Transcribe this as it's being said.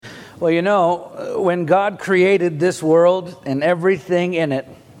Well, when God created this world and everything in it,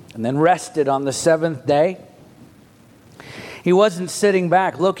 and then rested on the seventh day, He wasn't sitting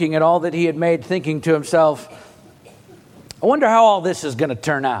back looking at all that He had made, thinking to Himself, I wonder how all this is going to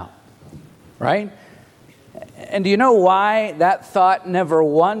turn out, right? And do you know why that thought never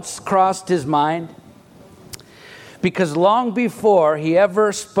once crossed His mind? Because long before He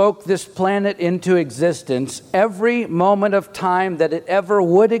ever spoke this planet into existence, every moment of time that it ever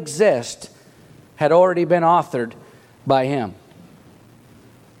would exist had already been authored by Him.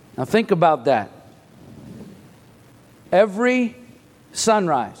 Now think about that. Every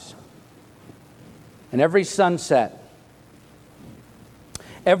sunrise and every sunset,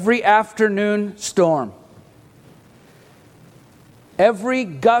 every afternoon storm, every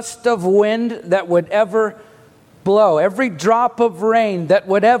gust of wind that would ever blow, every drop of rain that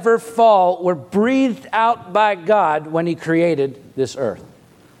would ever fall were breathed out by God when He created this earth.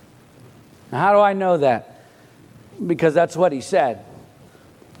 Now, how do I know that? Because that's what He said.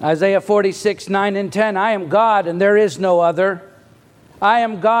 Isaiah 46, 9 and 10, I am God and there is no other. I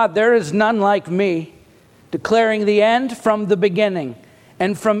am God, there is none like me, declaring the end from the beginning,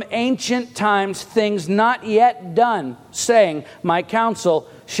 and from ancient times things not yet done, saying, my counsel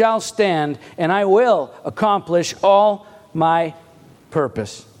shall stand, and I will accomplish all my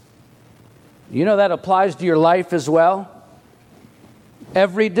purpose. You know that applies to your life as well?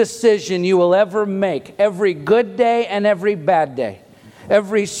 Every decision you will ever make, every good day and every bad day,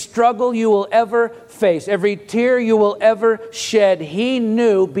 every struggle you will ever face, every tear you will ever shed, He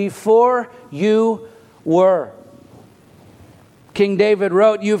knew before you were. King David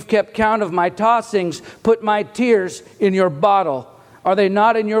wrote, you've kept count of my tossings, put my tears in your bottle. Are they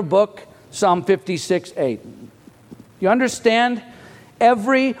not in your book? Psalm 56, 8. You understand?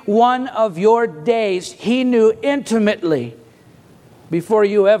 Every one of your days He knew intimately before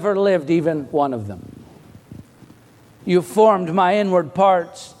you ever lived even one of them. You formed my inward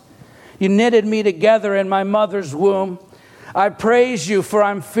parts. You knitted me together in my mother's womb. I praise you, for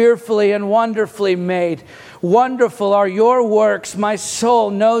I'm fearfully and wonderfully made. Wonderful are your works. My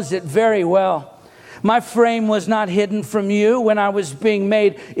soul knows it very well. My frame was not hidden from you when I was being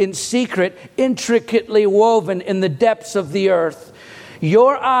made in secret, intricately woven in the depths of the earth.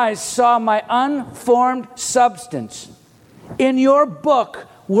 Your eyes saw my unformed substance. In your book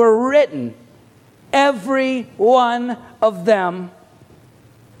were written, every one of them,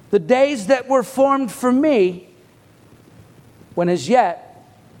 the days that were formed for me, when as yet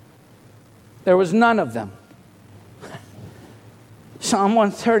there was none of them. Psalm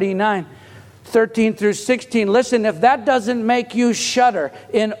 139, 13 through 16. Listen, if that doesn't make you shudder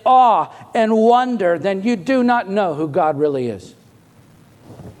in awe and wonder, then you do not know who God really is.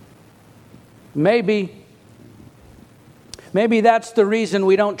 Maybe that's the reason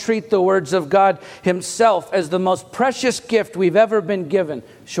we don't treat the words of God Himself as the most precious gift we've ever been given,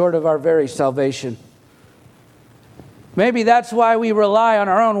 short of our very salvation. Maybe that's why we rely on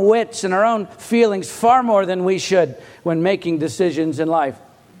our own wits and our own feelings far more than we should when making decisions in life.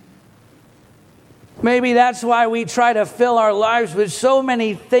 Maybe that's why we try to fill our lives with so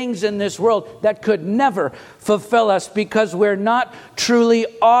many things in this world that could never fulfill us, because we're not truly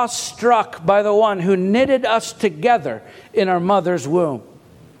awestruck by the one who knitted us together in our mother's womb.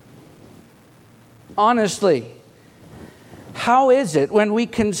 Honestly, how is it when we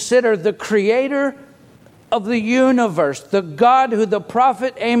consider the Creator of the universe, the God who the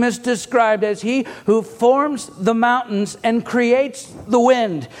prophet Amos described as He who forms the mountains and creates the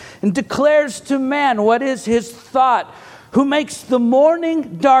wind and declares to man what is His thought, who makes the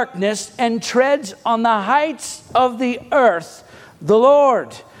morning darkness and treads on the heights of the earth? The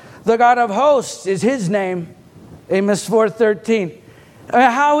Lord, the God of hosts, is His name. Amos 4:13.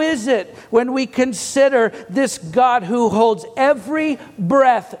 How is it when we consider this God who holds every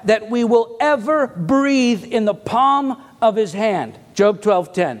breath that we will ever breathe in the palm of His hand? Job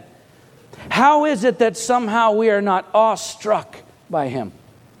 12:10. How is it that somehow we are not awestruck by Him?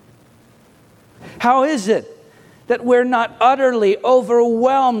 How is it that we're not utterly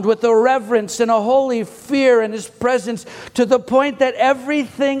overwhelmed with a reverence and a holy fear in His presence, to the point that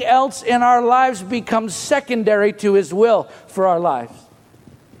everything else in our lives becomes secondary to His will for our lives?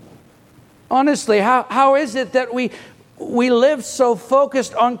 Honestly, how is it that we live so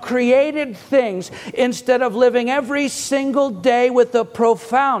focused on created things instead of living every single day with a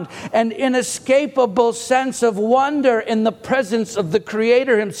profound and inescapable sense of wonder in the presence of the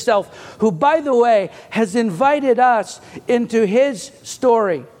Creator Himself, who, by the way, has invited us into His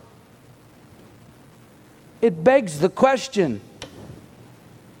story? It begs the question,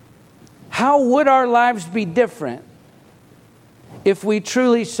 how would our lives be different if we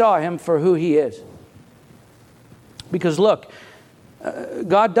truly saw him for who he is. Because look,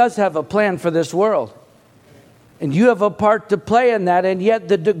 God does have a plan for this world. And you have a part to play in that, and yet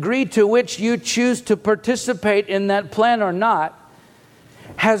the degree to which you choose to participate in that plan or not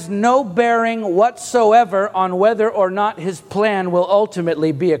has no bearing whatsoever on whether or not his plan will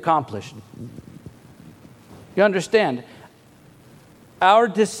ultimately be accomplished. You understand? Our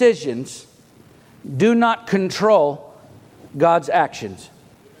decisions do not control God's actions.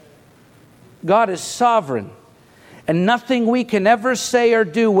 God is sovereign, and nothing we can ever say or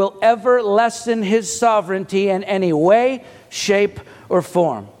do will ever lessen his sovereignty in any way, shape, or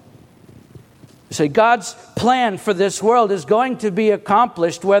form. So God's plan for this world is going to be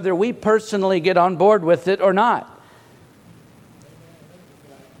accomplished whether we personally get on board with it or not.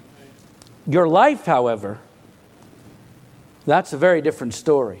 Your life, however, that's a very different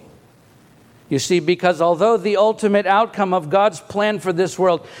story. You see, because although the ultimate outcome of God's plan for this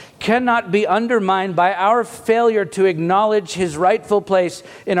world cannot be undermined by our failure to acknowledge his rightful place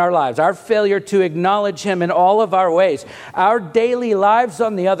in our lives, our failure to acknowledge him in all of our ways, our daily lives,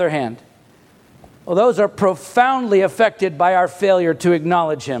 on the other hand, well, those are profoundly affected by our failure to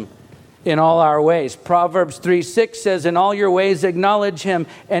acknowledge him in all our ways. Proverbs 3:6 says, "In all your ways acknowledge him,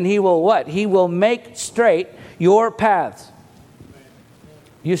 and he will" what? He will make straight your paths.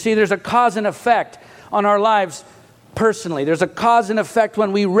 You see, there's a cause and effect on our lives personally. There's a cause and effect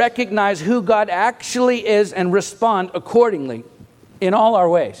when we recognize who God actually is and respond accordingly in all our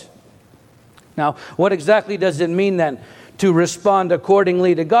ways. Now, what exactly does it mean then to respond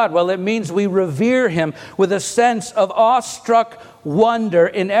accordingly to God? Well, it means we revere him with a sense of awestruck wonder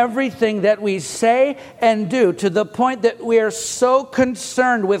in everything that we say and do, to the point that we are so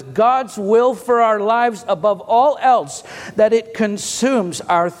concerned with God's will for our lives above all else that it consumes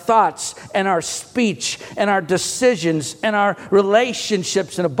our thoughts and our speech and our decisions and our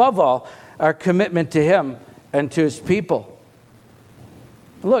relationships, and above all, our commitment to him and to his people.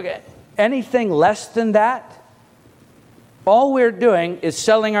 Look, anything less than that, all we're doing is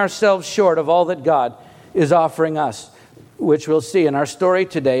selling ourselves short of all that God is offering us, which we'll see in our story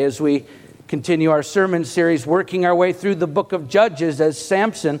today as we continue our sermon series, working our way through the book of Judges, as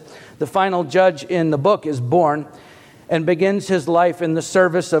Samson, the final judge in the book, is born and begins his life in the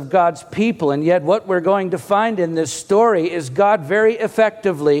service of God's people. And yet what we're going to find in this story is God very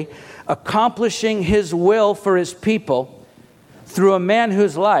effectively accomplishing his will for his people through a man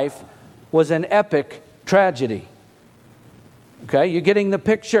whose life was an epic tragedy. Okay, you're getting the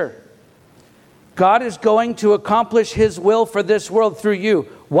picture. God is going to accomplish his will for this world through you,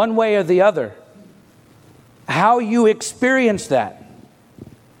 one way or the other. How you experience that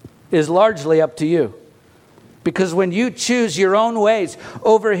is largely up to you. Because when you choose your own ways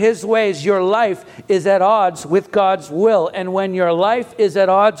over his ways, your life is at odds with God's will. And when your life is at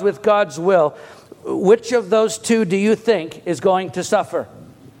odds with God's will, which of those two do you think is going to suffer?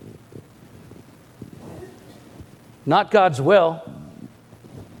 Not God's will.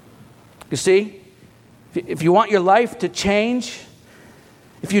 You see? If you want your life to change,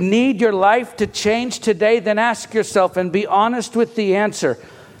 if you need your life to change today, then ask yourself and be honest with the answer.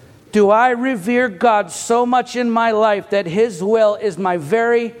 Do I revere God so much in my life that his will is my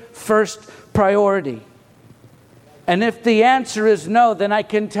very first priority? And if the answer is no, then I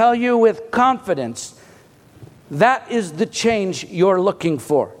can tell you with confidence that is the change you're looking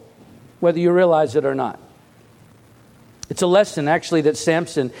for, whether you realize it or not. It's a lesson, actually, that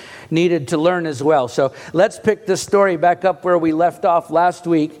Samson needed to learn as well. So let's pick this story back up where we left off last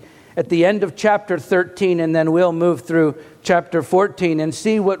week at the end of chapter 13, and then we'll move through chapter 14 and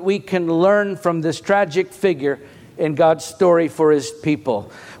see what we can learn from this tragic figure in God's story for his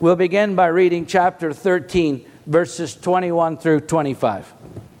people. We'll begin by reading chapter 13, verses 21 through 25.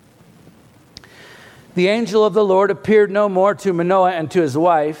 The angel of the Lord appeared no more to Manoah and to his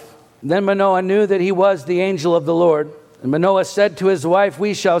wife. Then Manoah knew that he was the angel of the Lord. And Manoah said to his wife,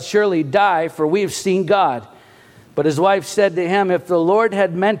 "We shall surely die, for we have seen God." But his wife said to him, "If the Lord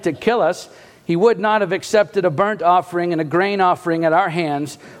had meant to kill us, he would not have accepted a burnt offering and a grain offering at our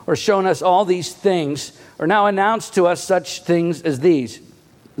hands, or shown us all these things, or now announced to us such things as these."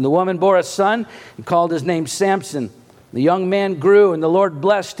 And the woman bore a son and called his name Samson. The young man grew, and the Lord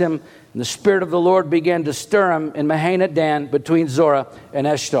blessed him, and the Spirit of the Lord began to stir him in Mahaneh Dan between Zorah and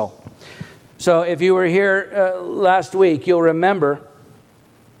Eshtaol. So if you were here last week, you'll remember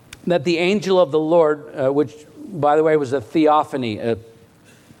that the angel of the Lord, which, by the way, was a theophany,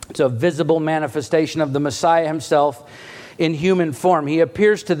 it's a visible manifestation of the Messiah himself in human form. He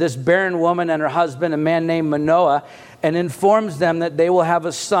appears to this barren woman and her husband, a man named Manoah, and informs them that they will have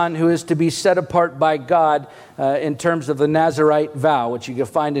a son who is to be set apart by God in terms of the Nazirite vow, which you can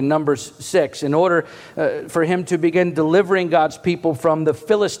find in Numbers 6, in order for him to begin delivering God's people from the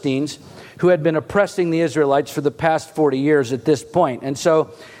Philistines, who had been oppressing the Israelites for the past 40 years at this point. And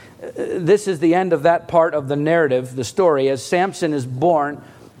so this is the end of that part of the narrative, the story, as Samson is born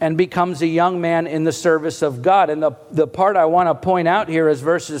and becomes a young man in the service of God. And the part I want to point out here is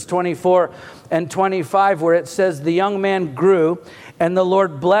verses 24 and 25, where it says, the young man grew, and the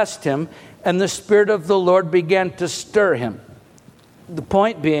Lord blessed him, and the Spirit of the Lord began to stir him. The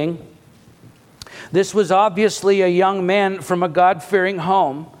point being, this was obviously a young man from a God-fearing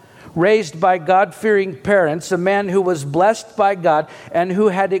home, raised by God-fearing parents, a man who was blessed by God and who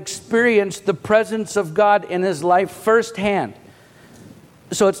had experienced the presence of God in his life firsthand.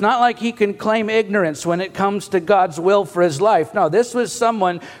 So it's not like he can claim ignorance when it comes to God's will for his life. No, this was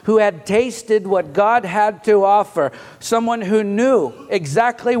someone who had tasted what God had to offer, someone who knew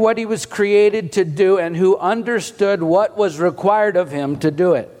exactly what he was created to do and who understood what was required of him to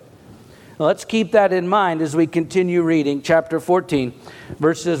do it. Now, let's keep that in mind as we continue reading chapter 14,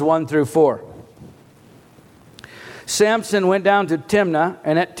 verses 1 through 4. Samson went down to Timnah,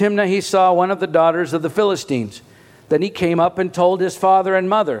 and at Timnah he saw one of the daughters of the Philistines. Then he came up and told his father and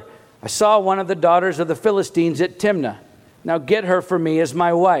mother, I saw one of the daughters of the Philistines at Timnah. Now get her for me as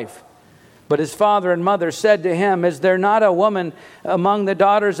my wife. But his father and mother said to him, is there not a woman among the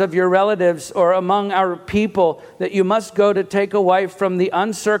daughters of your relatives or among our people that you must go to take a wife from the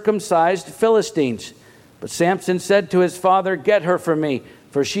uncircumcised Philistines? But Samson said to his father, get her for me,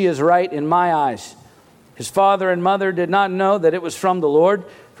 for she is right in my eyes. His father and mother did not know that it was from the Lord,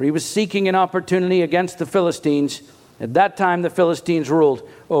 for he was seeking an opportunity against the Philistines. At that time, the Philistines ruled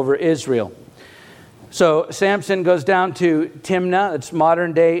over Israel. So Samson goes down to Timnah. It's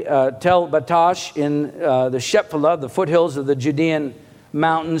modern-day Tel Batash in the Shephelah, the foothills of the Judean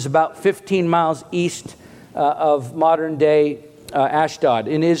mountains, about 15 miles east of modern-day Ashdod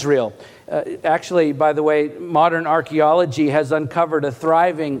in Israel. Actually, by the way, modern archaeology has uncovered a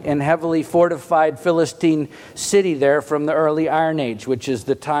thriving and heavily fortified Philistine city there from the early Iron Age, which is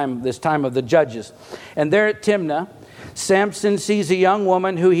this time of the Judges. And there at Timnah, Samson sees a young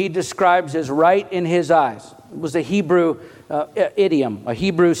woman who he describes as right in his eyes. It was a Hebrew idiom, a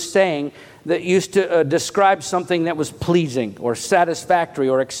Hebrew saying that used to describe something that was pleasing or satisfactory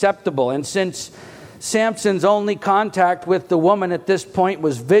or acceptable. And since Samson's only contact with the woman at this point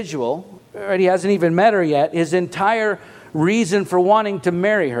was visual, right, he hasn't even met her yet, his entire reason for wanting to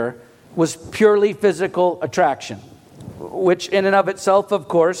marry her was purely physical attraction, which in and of itself, of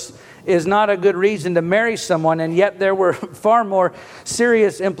course, is not a good reason to marry someone, and yet there were far more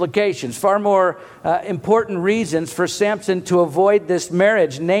serious implications, far more important reasons for Samson to avoid this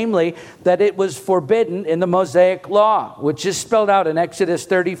marriage, namely that it was forbidden in the Mosaic Law, which is spelled out in Exodus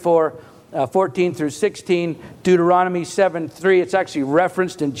 34, 14 through 16, Deuteronomy 7:3. It's actually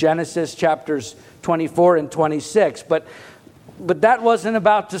referenced in Genesis chapters 24 and 26. But that wasn't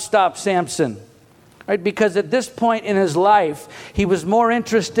about to stop Samson. Right? Because at this point in his life, he was more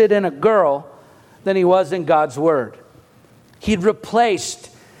interested in a girl than he was in God's Word. He'd replaced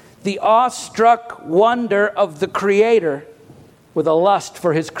the awestruck wonder of the Creator with a lust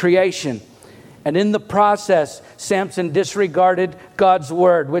for His creation. And in the process, Samson disregarded God's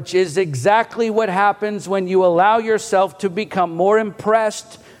Word, which is exactly what happens when you allow yourself to become more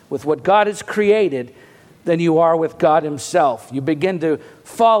impressed with what God has created than you are with God Himself. You begin to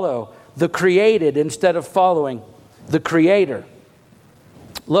follow the created instead of following the Creator.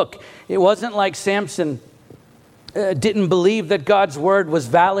 Look, it wasn't like Samson didn't believe that God's Word was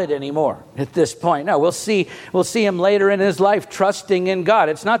valid anymore at this point. No, we'll see him later in his life trusting in God.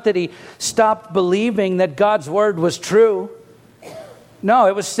 It's not that he stopped believing that God's Word was true. No,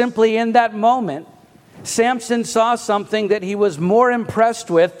 it was simply in that moment, Samson saw something that he was more impressed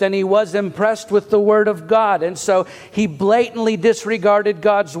with than he was impressed with the Word of God. And so he blatantly disregarded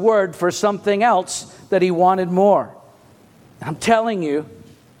God's Word for something else that he wanted more. I'm telling you,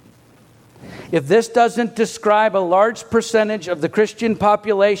 if this doesn't describe a large percentage of the Christian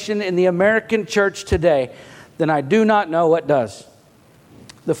population in the American church today, then I do not know what does.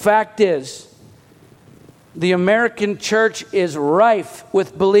 The fact is, the American church is rife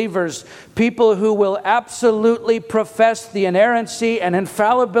with believers, people who will absolutely profess the inerrancy and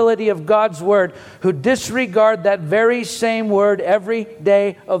infallibility of God's Word, who disregard that very same Word every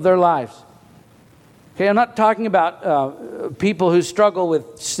day of their lives. Okay, I'm not talking about people who struggle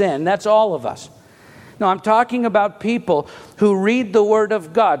with sin. That's all of us. No, I'm talking about people who read the Word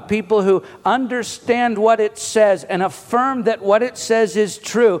of God, people who understand what it says and affirm that what it says is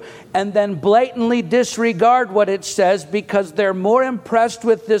true, and then blatantly disregard what it says because they're more impressed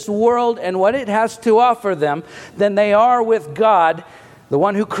with this world and what it has to offer them than they are with God, the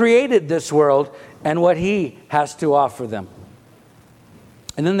one who created this world, and what He has to offer them.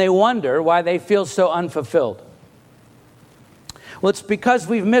 And then they wonder why they feel so unfulfilled. Well, it's because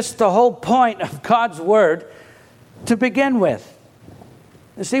we've missed the whole point of God's Word to begin with.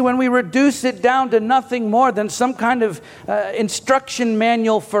 You see, when we reduce it down to nothing more than some kind of instruction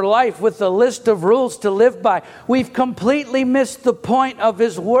manual for life with a list of rules to live by, we've completely missed the point of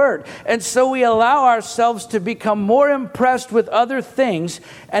His Word. And so we allow ourselves to become more impressed with other things,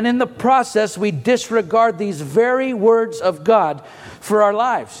 and in the process we disregard these very words of God for our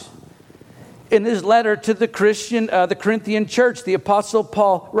lives. In his letter to the Corinthian church, the Apostle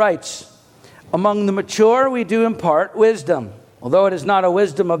Paul writes, "Among the mature we do impart wisdom, although it is not a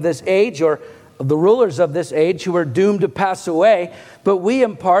wisdom of this age or of the rulers of this age who are doomed to pass away, but we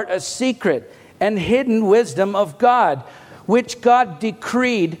impart a secret and hidden wisdom of God, which God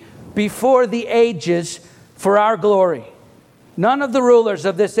decreed before the ages for our glory. None of the rulers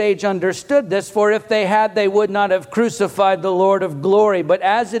of this age understood this, for if they had, they would not have crucified the Lord of glory. But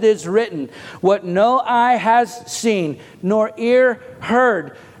as it is written, what no eye has seen, nor ear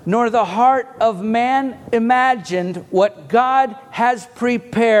heard, nor the heart of man imagined, what God has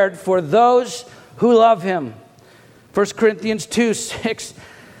prepared for those who love Him." 1 Corinthians 2, 6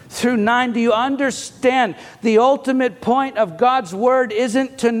 through 9. Do you understand? The ultimate point of God's Word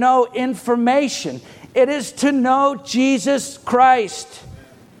isn't to know information. It is to know Jesus Christ.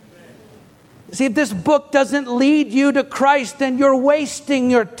 See, if this book doesn't lead you to Christ, then you're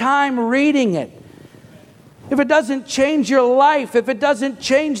wasting your time reading it. If it doesn't change your life, if it doesn't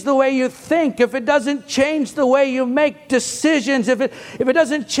change the way you think, if it doesn't change the way you make decisions, if it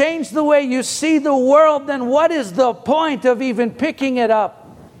doesn't change the way you see the world, then what is the point of even picking it up?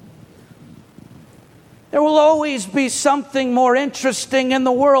 There will always be something more interesting in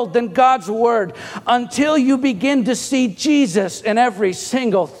the world than God's Word until you begin to see Jesus in every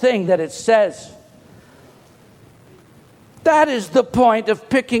single thing that it says. That is the point of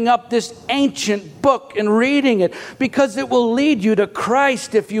picking up this ancient book and reading it, because it will lead you to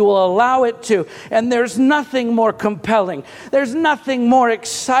Christ if you will allow it to. And there's nothing more compelling. There's nothing more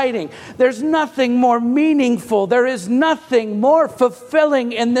exciting. There's nothing more meaningful. There is nothing more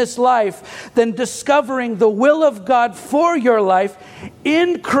fulfilling in this life than discovering the will of God for your life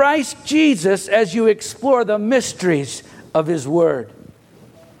in Christ Jesus as you explore the mysteries of His Word.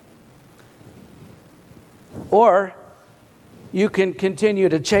 Or you can continue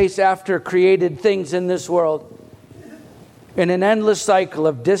to chase after created things in this world in an endless cycle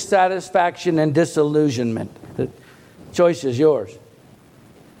of dissatisfaction and disillusionment. The choice is yours.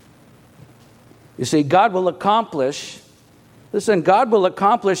 You see, God will accomplish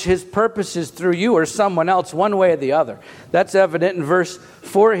His purposes through you or someone else, one way or the other. That's evident in verse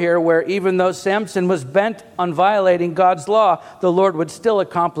 4 here, where even though Samson was bent on violating God's law, the Lord would still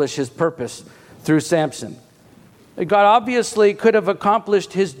accomplish His purpose through Samson. God obviously could have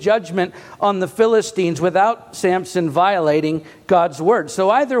accomplished His judgment on the Philistines without Samson violating God's word. So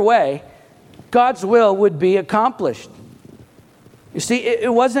either way, God's will would be accomplished. You see,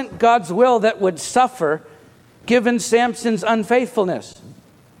 it wasn't God's will that would suffer given Samson's unfaithfulness.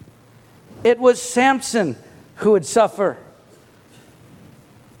 It was Samson who would suffer.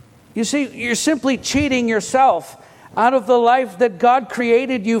 You see, you're simply cheating yourself out of the life that God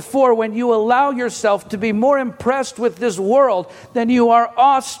created you for when you allow yourself to be more impressed with this world than you are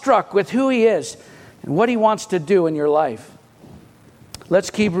awestruck with who He is and what He wants to do in your life. Let's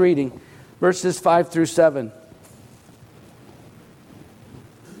keep reading verses 5 through 7.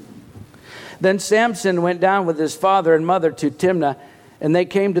 Then Samson went down with his father and mother to Timnah, and they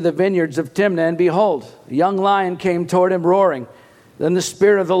came to the vineyards of Timnah, and behold, a young lion came toward him roaring. Then the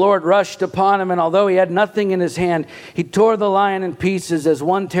Spirit of the Lord rushed upon him, and although he had nothing in his hand, he tore the lion in pieces as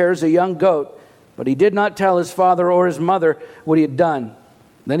one tears a young goat. But he did not tell his father or his mother what he had done.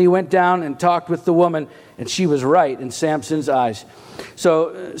 Then he went down and talked with the woman, and she was right in Samson's eyes.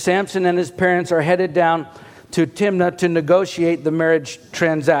 So Samson and his parents are headed down to Timnah to negotiate the marriage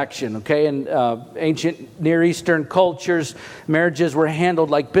transaction. Okay, in ancient Near Eastern cultures, marriages were handled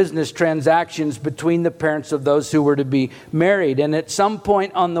like business transactions between the parents of those who were to be married. And at some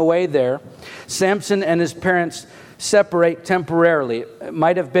point on the way there, Samson and his parents separate temporarily. It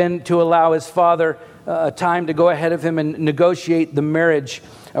might have been to allow his father time to go ahead of him and negotiate the marriage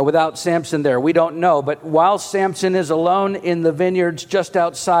without Samson there. We don't know. But while Samson is alone in the vineyards just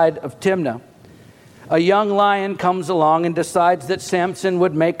outside of Timnah, a young lion comes along and decides that Samson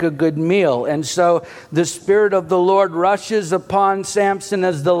would make a good meal. And so the Spirit of the Lord rushes upon Samson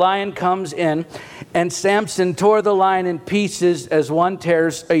as the lion comes in, and Samson tore the lion in pieces as one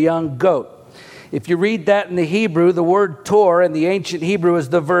tears a young goat. If you read that in the Hebrew, the word tore in the ancient Hebrew is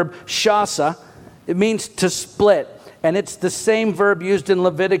the verb shasa. It means to split. And it's the same verb used in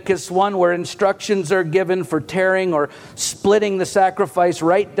Leviticus 1 where instructions are given for tearing or splitting the sacrifice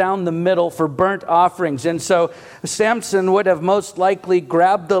right down the middle for burnt offerings. And so Samson would have most likely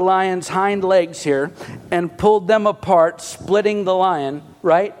grabbed the lion's hind legs here and pulled them apart, splitting the lion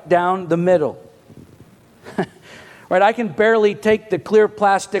right down the middle. Right, I can barely take the clear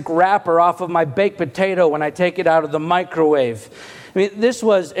plastic wrapper off of my baked potato when I take it out of the microwave. I mean, this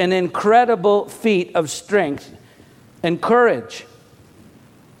was an incredible feat of strength and courage.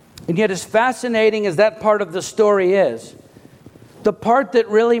 And yet, as fascinating as that part of the story is, the part that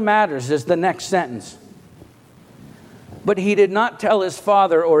really matters is the next sentence. But he did not tell his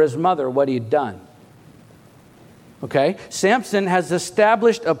father or his mother what he'd done. Okay? Samson has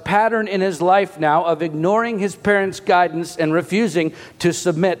established a pattern in his life now of ignoring his parents' guidance and refusing to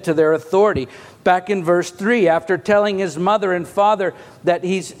submit to their authority. Back in verse 3, after telling his mother and father that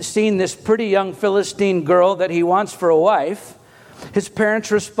he's seen this pretty young Philistine girl that he wants for a wife, his parents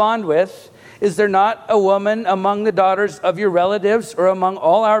respond with, "Is there not a woman among the daughters of your relatives or among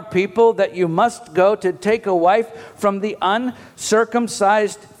all our people that you must go to take a wife from the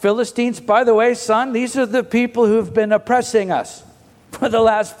uncircumcised Philistines?" By the way, son, these are the people who've been oppressing us for the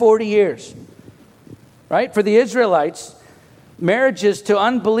last 40 years. Right? For the Israelites, marriages to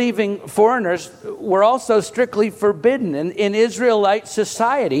unbelieving foreigners were also strictly forbidden. In Israelite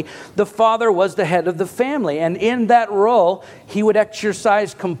society, the father was the head of the family. And in that role, he would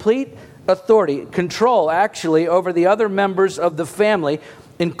exercise complete authority, control actually, over the other members of the family,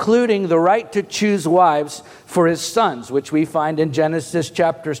 including the right to choose wives for his sons, which we find in Genesis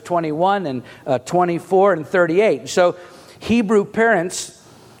chapters 21 and 24 and 38. So Hebrew parents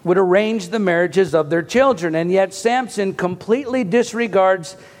would arrange the marriages of their children. And yet Samson completely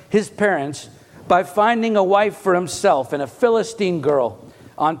disregards his parents by finding a wife for himself, and a Philistine girl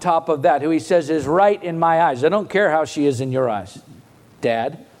on top of that, who he says is right in my eyes. I don't care how she is in your eyes,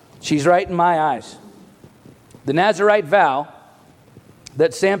 Dad. She's right in my eyes. The Nazirite vow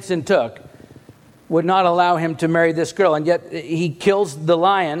that Samson took would not allow him to marry this girl, and yet he kills the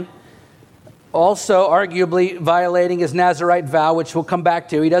lion, also arguably violating his Nazirite vow, which we'll come back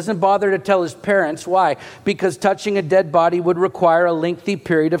to. He doesn't bother to tell his parents. Why? Because touching a dead body would require a lengthy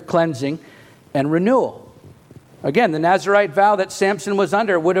period of cleansing and renewal. Again, the Nazirite vow that Samson was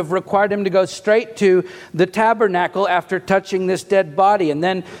under would have required him to go straight to the tabernacle after touching this dead body, and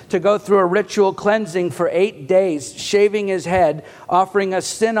then to go through a ritual cleansing for 8 days, shaving his head, offering a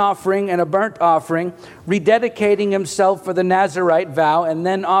sin offering and a burnt offering, rededicating himself for the Nazirite vow, and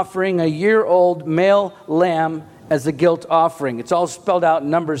then offering a year-old male lamb as a guilt offering. It's all spelled out in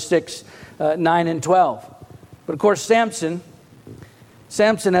Numbers 6, 9, and 12. But of course, Samson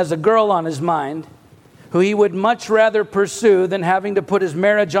has a girl on his mind who he would much rather pursue than having to put his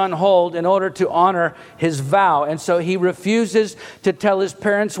marriage on hold in order to honor his vow. And so he refuses to tell his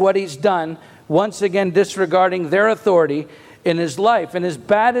parents what he's done, once again disregarding their authority in his life. And as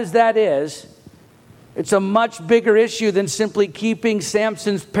bad as that is, it's a much bigger issue than simply keeping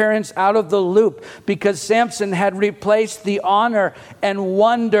Samson's parents out of the loop, because Samson had replaced the honor and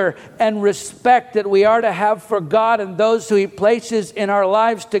wonder and respect that we are to have for God and those who he places in our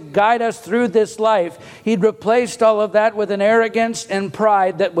lives to guide us through this life. He'd replaced all of that with an arrogance and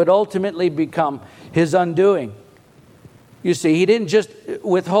pride that would ultimately become his undoing. You see, he didn't just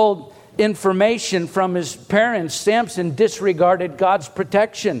withhold information from his parents. Samson disregarded God's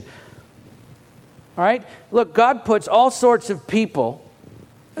protection. All right? Look, God puts all sorts of people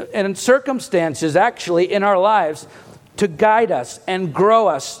and circumstances actually in our lives to guide us and grow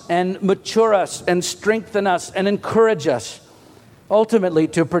us and mature us and strengthen us and encourage us, ultimately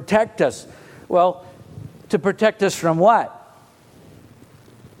to protect us. Well, to protect us from what?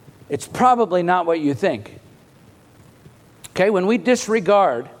 It's probably not what you think. Okay, when we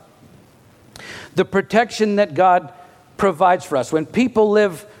disregard the protection that God provides for us, when people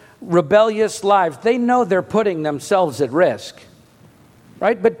live rebellious lives, they know they're putting themselves at risk,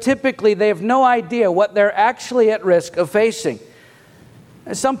 right? But typically they have no idea what they're actually at risk of facing.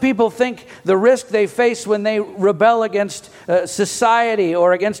 And some people think the risk they face when they rebel against society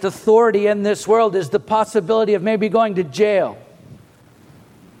or against authority in this world is the possibility of maybe going to jail.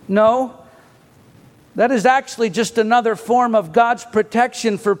 No, that is actually just another form of God's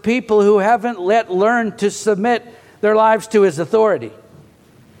protection for people who haven't learned to submit their lives to his authority.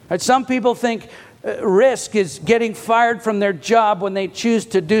 Some people think Risk is getting fired from their job when they choose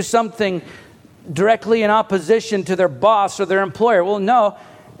to do something directly in opposition to their boss or their employer. Well, no.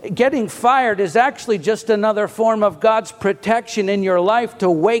 Getting fired is actually just another form of God's protection in your life to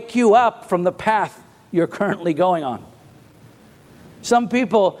wake you up from the path you're currently going on. Some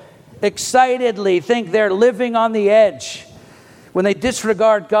people excitedly think they're living on the edge when they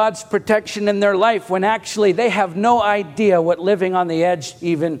disregard God's protection in their life, when actually they have no idea what living on the edge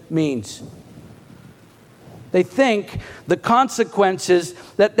even means. They think the consequences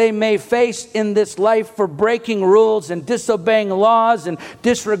that they may face in this life for breaking rules and disobeying laws and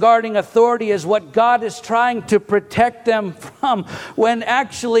disregarding authority is what God is trying to protect them from, when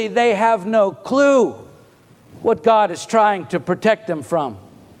actually they have no clue what God is trying to protect them from.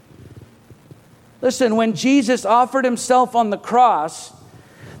 Listen, when Jesus offered himself on the cross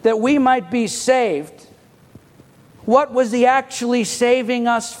that we might be saved, what was he actually saving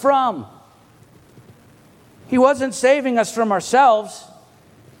us from? He wasn't saving us from ourselves.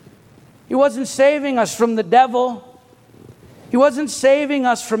 He wasn't saving us from the devil. He wasn't saving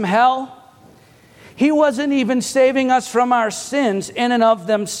us from hell. He wasn't even saving us from our sins in and of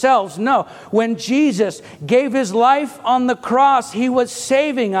themselves. No, when Jesus gave his life on the cross, he was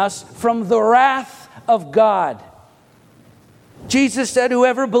saving us from the wrath of God. Jesus said,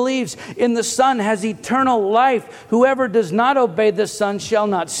 "Whoever believes in the Son has eternal life. Whoever does not obey the Son shall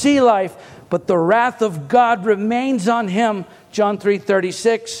not see life, but the wrath of God remains on him." John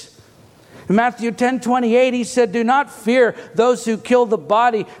 3:36. In Matthew 10:28, he said, "Do not fear those who kill the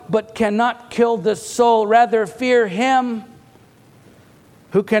body, but cannot kill the soul. Rather fear him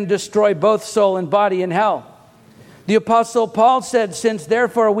who can destroy both soul and body in hell." The Apostle Paul said, "Since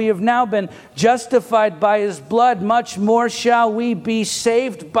therefore we have now been justified by his blood, much more shall we be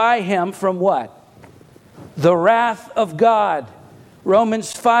saved by him from" what? The wrath of God.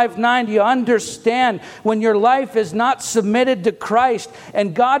 Romans 5:9, you understand when your life is not submitted to Christ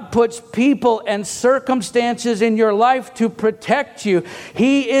and God puts people and circumstances in your life to protect you,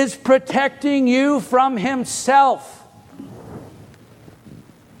 he is protecting you from himself.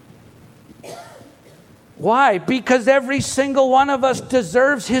 Why? Because every single one of us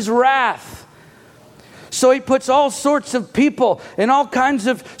deserves his wrath. So he puts all sorts of people and all kinds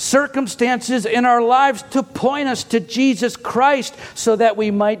of circumstances in our lives to point us to Jesus Christ so that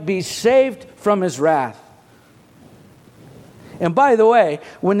we might be saved from his wrath. And by the way,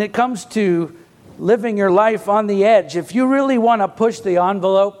 when it comes to living your life on the edge, if you really want to push the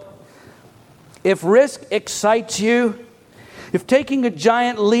envelope, if risk excites you, if taking a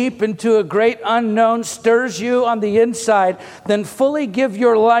giant leap into a great unknown stirs you on the inside, then fully give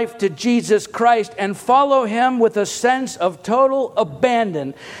your life to Jesus Christ and follow him with a sense of total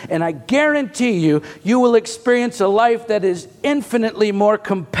abandon. And I guarantee you, you will experience a life that is infinitely more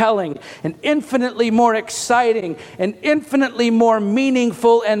compelling and infinitely more exciting and infinitely more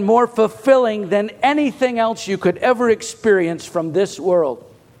meaningful and more fulfilling than anything else you could ever experience from this world.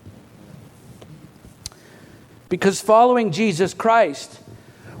 Because following Jesus Christ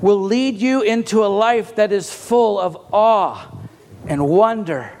will lead you into a life that is full of awe and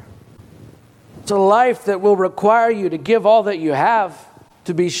wonder. It's a life that will require you to give all that you have,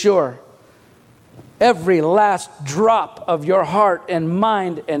 to be sure. Every last drop of your heart and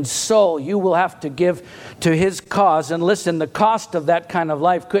mind and soul you will have to give to his cause. And listen, the cost of that kind of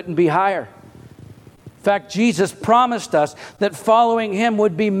life couldn't be higher. In fact, Jesus promised us that following him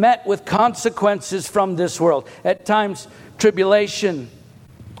would be met with consequences from this world. At times, tribulation,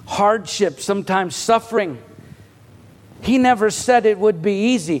 hardship, sometimes suffering. He never said it would be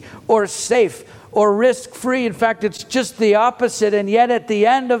easy or safe or risk-free. In fact, it's just the opposite. And yet at the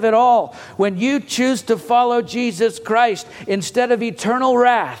end of it all, when you choose to follow Jesus Christ, instead of eternal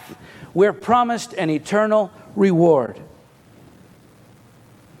wrath, we're promised an eternal reward.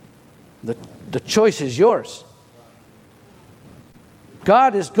 The choice is yours.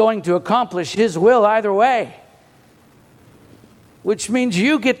 God is going to accomplish his will either way, which means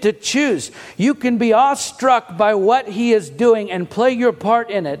you get to choose. You can be awestruck by what he is doing and play your part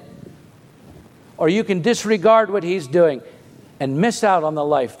in it, or you can disregard what he's doing and miss out on the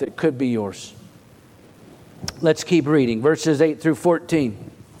life that could be yours. Let's keep reading, verses 8 through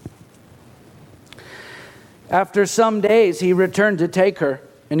 14. After some days he returned to take her.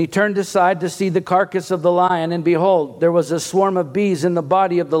 And he turned aside to see the carcass of the lion, and behold, there was a swarm of bees in the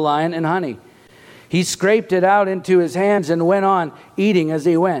body of the lion and honey. He scraped it out into his hands and went on eating as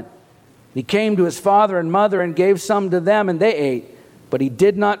he went. He came to his father and mother and gave some to them, and they ate. But he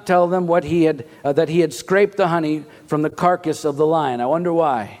did not tell them that he had scraped the honey from the carcass of the lion. I wonder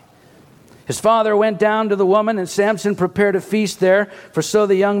why. His father went down to the woman, and Samson prepared a feast there, for so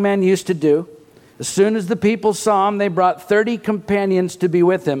the young man used to do. As soon as the people saw him, they brought 30 companions to be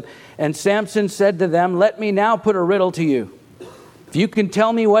with him. And Samson said to them, "Let me now put a riddle to you. If you can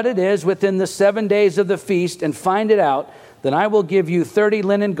tell me what it is within the 7 days of the feast and find it out, then I will give you 30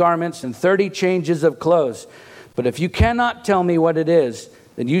 linen garments and 30 changes of clothes. But if you cannot tell me what it is,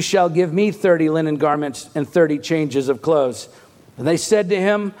 then you shall give me 30 linen garments and 30 changes of clothes." And they said to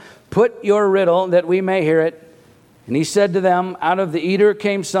him, "Put your riddle that we may hear it." And he said to them, "Out of the eater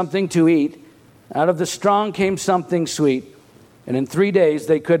came something to eat. Out of the strong came something sweet." And in 3 days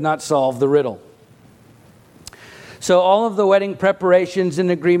they could not solve the riddle. So all of the wedding preparations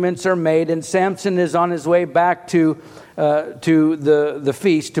and agreements are made, and Samson is on his way back to the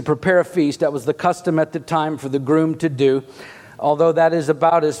feast, to prepare a feast. That was the custom at the time for the groom to do, although that is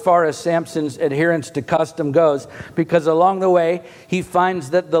about as far as Samson's adherence to custom goes, because along the way he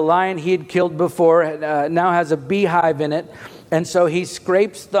finds that the lion he had killed before now has a beehive in it, and so he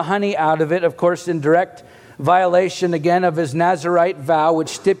scrapes the honey out of it, of course in direct violation again of his Nazirite vow, which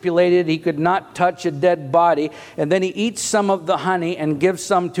stipulated he could not touch a dead body. And then he eats some of the honey and gives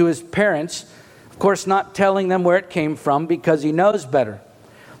some to his parents, of course not telling them where it came from because he knows better.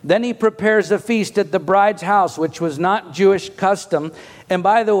 Then he prepares a feast at the bride's house, which was not Jewish custom. And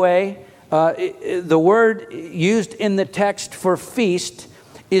by the way, the word used in the text for feast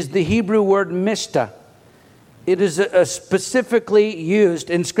is the Hebrew word mishta. It is specifically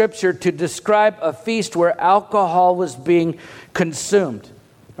used in Scripture to describe a feast where alcohol was being consumed.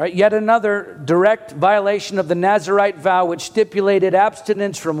 Right? Yet another direct violation of the Nazirite vow, which stipulated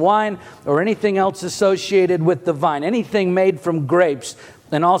abstinence from wine or anything else associated with the vine, anything made from grapes,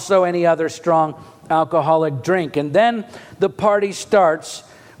 and also any other strong alcoholic drink. And then the party starts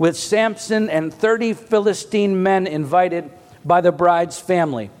with Samson and 30 Philistine men invited by the bride's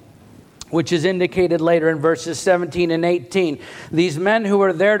family, which is indicated later in verses 17 and 18. These men who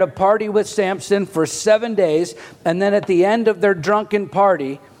were there to party with Samson for 7 days, and then at the end of their drunken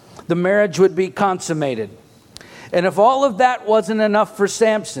party, the marriage would be consummated. And if all of that wasn't enough for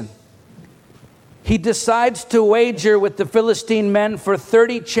Samson, he decides to wager with the Philistine men for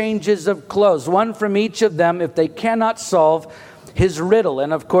 30 changes of clothes, one from each of them, if they cannot solve his riddle.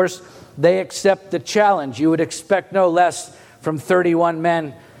 And of course, they accept the challenge. You would expect no less from 31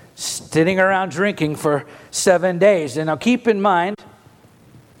 men sitting around drinking for 7 days. And now keep in mind,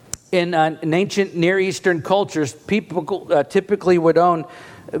 in ancient Near Eastern cultures, people typically would own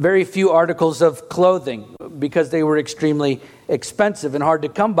very few articles of clothing because they were extremely expensive and hard to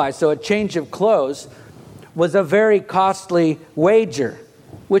come by. So a change of clothes was a very costly wager,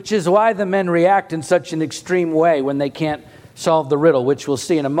 which is why the men react in such an extreme way when they can't solve the riddle, which we'll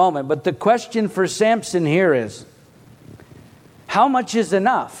see in a moment. But the question for Samson here is, how much is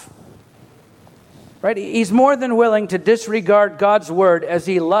enough? Right? He's more than willing to disregard God's word as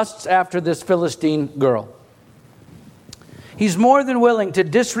he lusts after this Philistine girl. He's more than willing to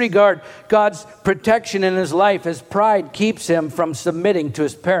disregard God's protection in his life as pride keeps him from submitting to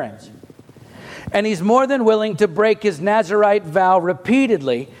his parents. And he's more than willing to break his Nazirite vow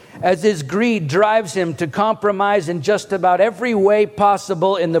repeatedly as his greed drives him to compromise in just about every way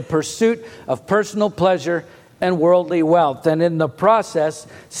possible in the pursuit of personal pleasure and worldly wealth. And in the process,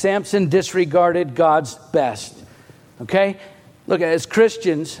 Samson disregarded God's best. Okay? Look, as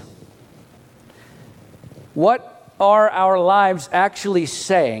Christians, what are our lives actually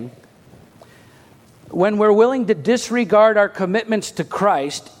saying when we're willing to disregard our commitments to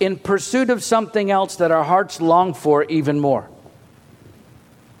Christ in pursuit of something else that our hearts long for even more?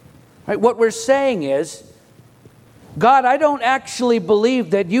 Right? What we're saying is, God, I don't actually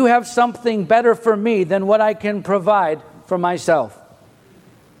believe that you have something better for me than what I can provide for myself.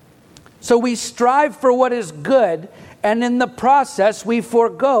 So we strive for what is good, and in the process, we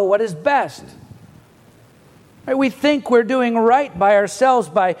forego what is best. Right? We think we're doing right by ourselves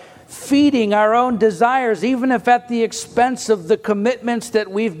by feeding our own desires, even if at the expense of the commitments that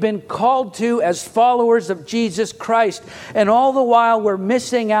we've been called to as followers of Jesus Christ. And all the while, we're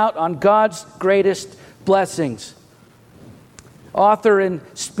missing out on God's greatest blessings. Author and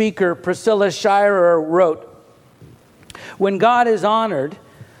speaker Priscilla Shirer wrote, "When God is honored,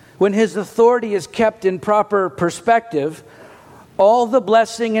 when his authority is kept in proper perspective, all the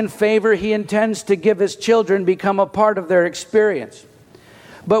blessing and favor he intends to give his children become a part of their experience.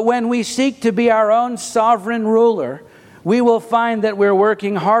 But when we seek to be our own sovereign ruler, we will find that we're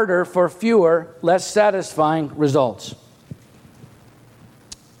working harder for fewer, less satisfying results."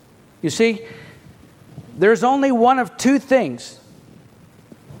 You see, there's only one of two things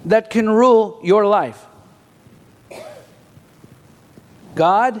that can rule your life: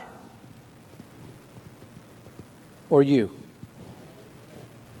 God or you.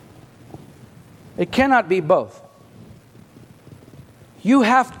 It cannot be both. You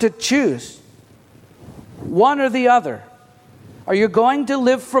have to choose one or the other. Are you going to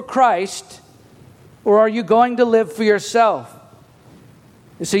live for Christ, or are you going to live for yourself?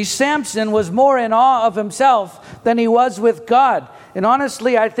 You see, Samson was more in awe of himself than he was with God. And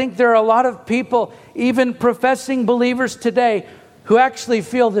honestly, I think there are a lot of people, even professing believers today, who actually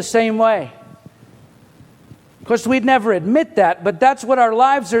feel the same way. Of course, we'd never admit that, but that's what our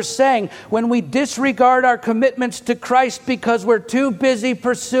lives are saying when we disregard our commitments to Christ because we're too busy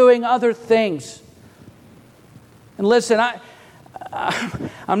pursuing other things. And listen,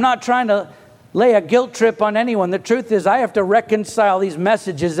 I'm not trying to lay a guilt trip on anyone. The truth is, I have to reconcile these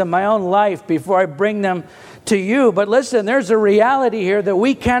messages in my own life before I bring them to you. But listen, there's a reality here that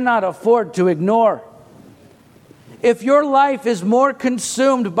we cannot afford to ignore. If your life is more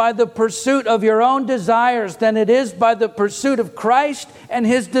consumed by the pursuit of your own desires than it is by the pursuit of Christ and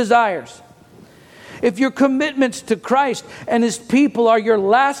His desires, if your commitments to Christ and His people are your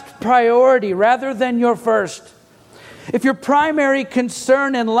last priority rather than your first, if your primary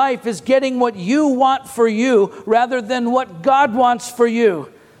concern in life is getting what you want for you rather than what God wants for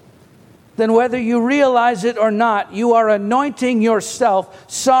you, then whether you realize it or not, you are anointing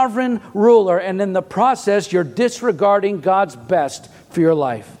yourself sovereign ruler, and in the process, you're disregarding God's best for your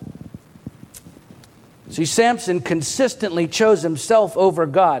life. See, Samson consistently chose himself over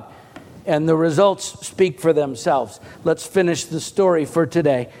God, and the results speak for themselves. Let's finish the story for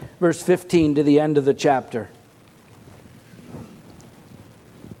today. Verse 15 to the end of the chapter.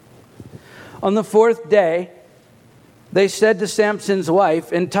 On the fourth day, they said to Samson's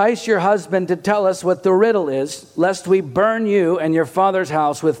wife, "Entice your husband to tell us what the riddle is, lest we burn you and your father's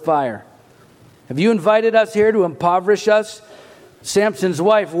house with fire. Have you invited us here to impoverish us?" Samson's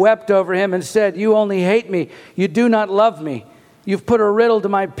wife wept over him and said, "You only hate me. You do not love me. You've put a riddle to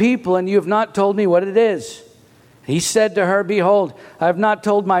my people, and you have not told me what it is." He said to her, "Behold, I have not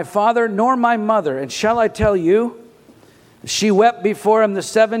told my father nor my mother, and shall I tell you?" She wept before him the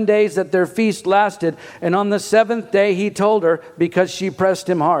 7 days that their feast lasted, and on the seventh day he told her, because she pressed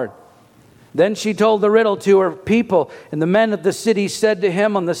him hard. Then she told the riddle to her people, and the men of the city said to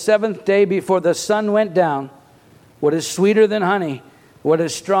him on the seventh day before the sun went down, "What is sweeter than honey? What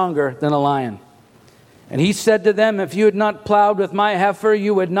is stronger than a lion?" And he said to them, "If you had not plowed with my heifer,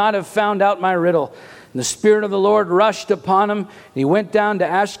 you would not have found out my riddle." And the Spirit of the Lord rushed upon him. He went down to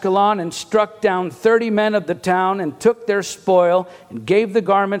Ashkelon and struck down 30 men of the town and took their spoil and gave the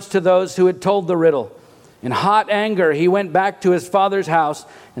garments to those who had told the riddle. In hot anger, he went back to his father's house,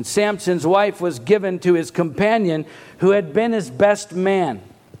 and Samson's wife was given to his companion who had been his best man.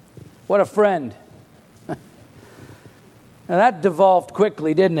 What a friend. Now that devolved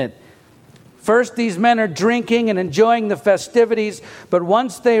quickly, didn't it? First, these men are drinking and enjoying the festivities, but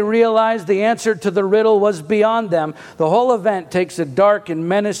once they realize the answer to the riddle was beyond them, the whole event takes a dark and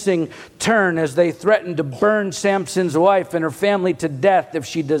menacing turn as they threaten to burn Samson's wife and her family to death if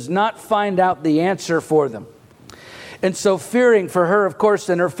she does not find out the answer for them. And so, fearing for her, of course,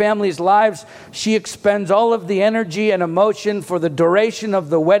 and her family's lives, she expends all of the energy and emotion for the duration of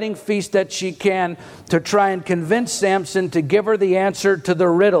the wedding feast that she can to try and convince Samson to give her the answer to the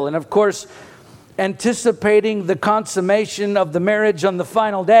riddle. And of course, anticipating the consummation of the marriage on the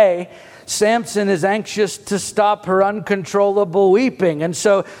final day, Samson is anxious to stop her uncontrollable weeping. And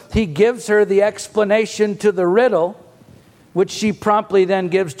so he gives her the explanation to the riddle, which she promptly then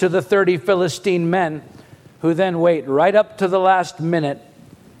gives to the 30 Philistine men, who then wait right up to the last minute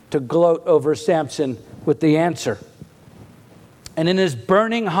to gloat over Samson with the answer. And in his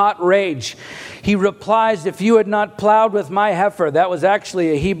burning hot rage, he replies, "If you had not plowed with my heifer," that was actually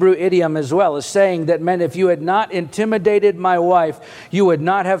a Hebrew idiom as well, a saying that meant if you had not intimidated my wife, you would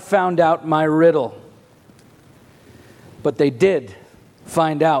not have found out my riddle. But they did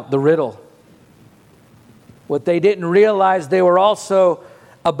find out the riddle. What they didn't realize they were also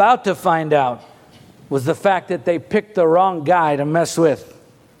about to find out was the fact that they picked the wrong guy to mess with.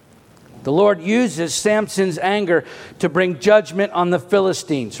 The Lord uses Samson's anger to bring judgment on the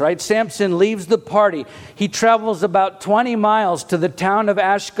Philistines, right? Samson leaves the party. He travels about 20 miles to the town of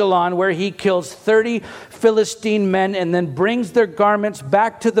Ashkelon, where he kills 30 Philistine men and then brings their garments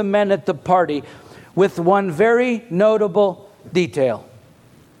back to the men at the party with one very notable detail.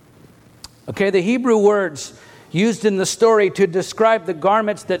 Okay, the Hebrew words used in the story to describe the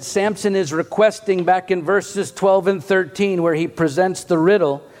garments that Samson is requesting back in verses 12 and 13, where he presents the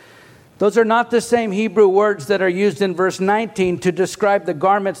riddle, those are not the same Hebrew words that are used in verse 19 to describe the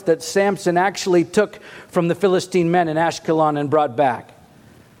garments that Samson actually took from the Philistine men in Ashkelon and brought back.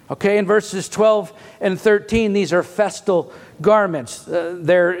 Okay, in verses 12 and 13, these are festal garments.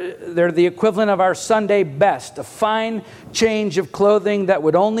 They're the equivalent of our Sunday best, a fine change of clothing that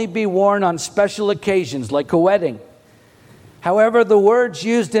would only be worn on special occasions like a wedding. However, the words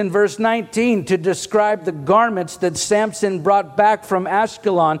used in verse 19 to describe the garments that Samson brought back from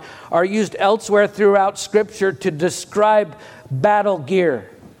Ashkelon are used elsewhere throughout Scripture to describe battle gear.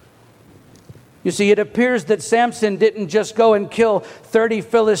 You see, it appears that Samson didn't just go and kill 30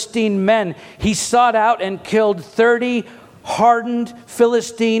 Philistine men. He sought out and killed 30 hardened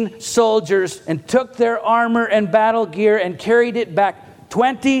Philistine soldiers and took their armor and battle gear and carried it back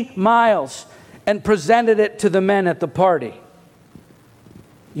 20 miles and presented it to the men at the party.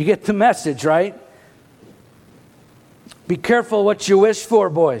 You get the message, right? Be careful what you wish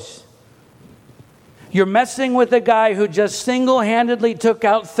for, boys. You're messing with a guy who just single-handedly took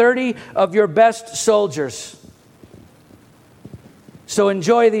out 30 of your best soldiers. So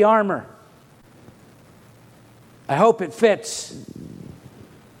enjoy the armor. I hope it fits.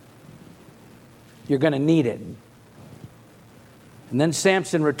 You're going to need it. And then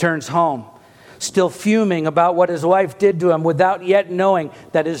Samson returns home, still fuming about what his wife did to him without yet knowing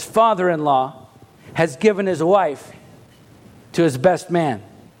that his father-in-law has given his wife to his best man.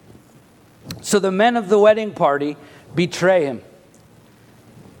 So the men of the wedding party betray him.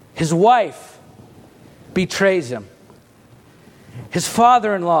 His wife betrays him. His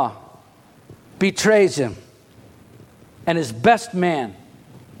father-in-law betrays him. And his best man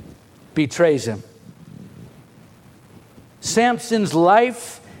betrays him. Samson's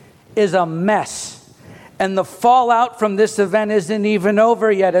life is a mess. And the fallout from this event isn't even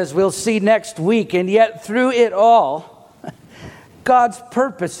over yet, as we'll see next week. And yet through it all, God's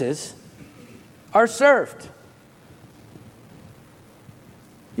purposes are served.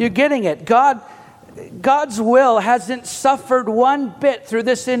 You're getting it. God's will hasn't suffered one bit through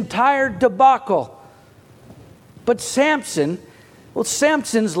this entire debacle. But Samson's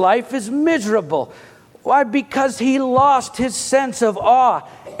life is miserable. Why? Because he lost his sense of awe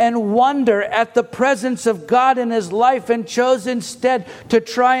and wonder at the presence of God in his life and chose instead to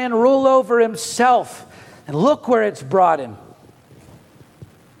try and rule over himself. And look where it's brought him.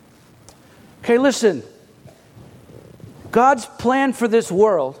 Okay, listen. God's plan for this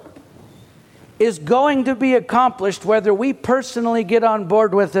world is going to be accomplished whether we personally get on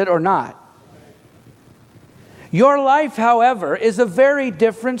board with it or not. Your life, however, is a very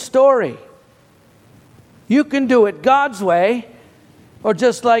different story. You can do it God's way, or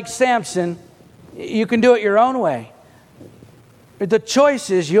just like Samson, you can do it your own way. The choice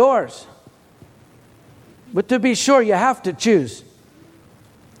is yours. But to be sure, you have to choose.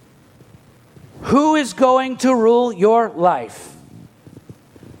 Who is going to rule your life?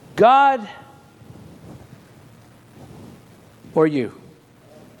 God or you?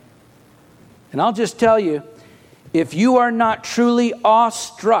 And I'll just tell you, if you are not truly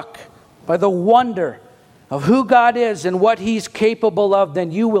awestruck by the wonder of who God is and what He's capable of,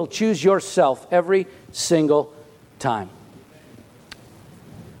 then you will choose yourself every single time.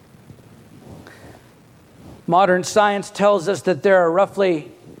 Modern science tells us that there are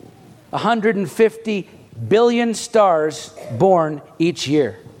roughly 150 billion stars born each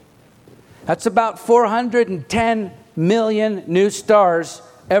year. That's about 410 million new stars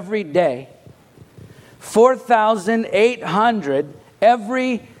every day. 4,800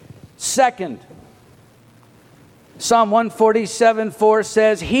 every second. Psalm 147:4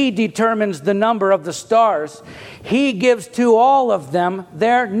 says, He determines the number of the stars. He gives to all of them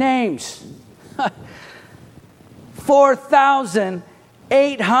their names.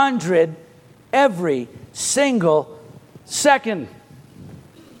 4,800 every single second.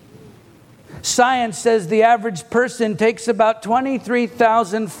 Science says the average person takes about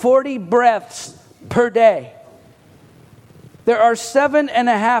 23,040 breaths per day. There are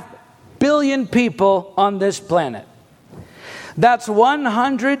 7.5 billion people on this planet. That's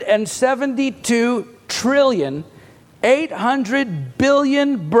 172 trillion, 800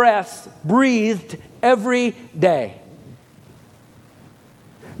 billion breaths breathed every day.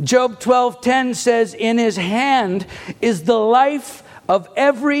 Job 12:10 says, In His hand is the life of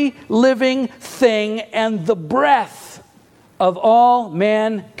every living thing and the breath of all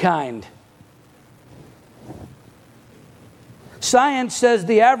mankind. Science says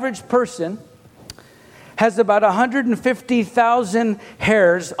the average person has about 150,000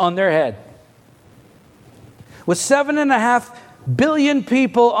 hairs on their head. With 7.5 billion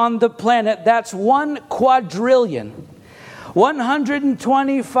people on the planet, that's 1 quadrillion.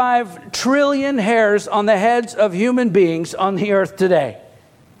 125 trillion hairs on the heads of human beings on the earth today.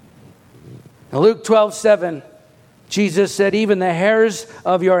 Now Luke 12:7 Jesus said, even the hairs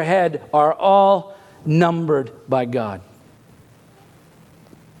of your head are all numbered by God.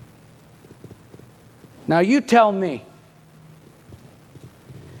 Now you tell me,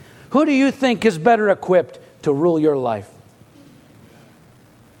 who do you think is better equipped to rule your life?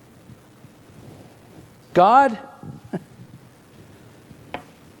 God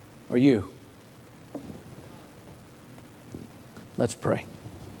or you? Let's pray.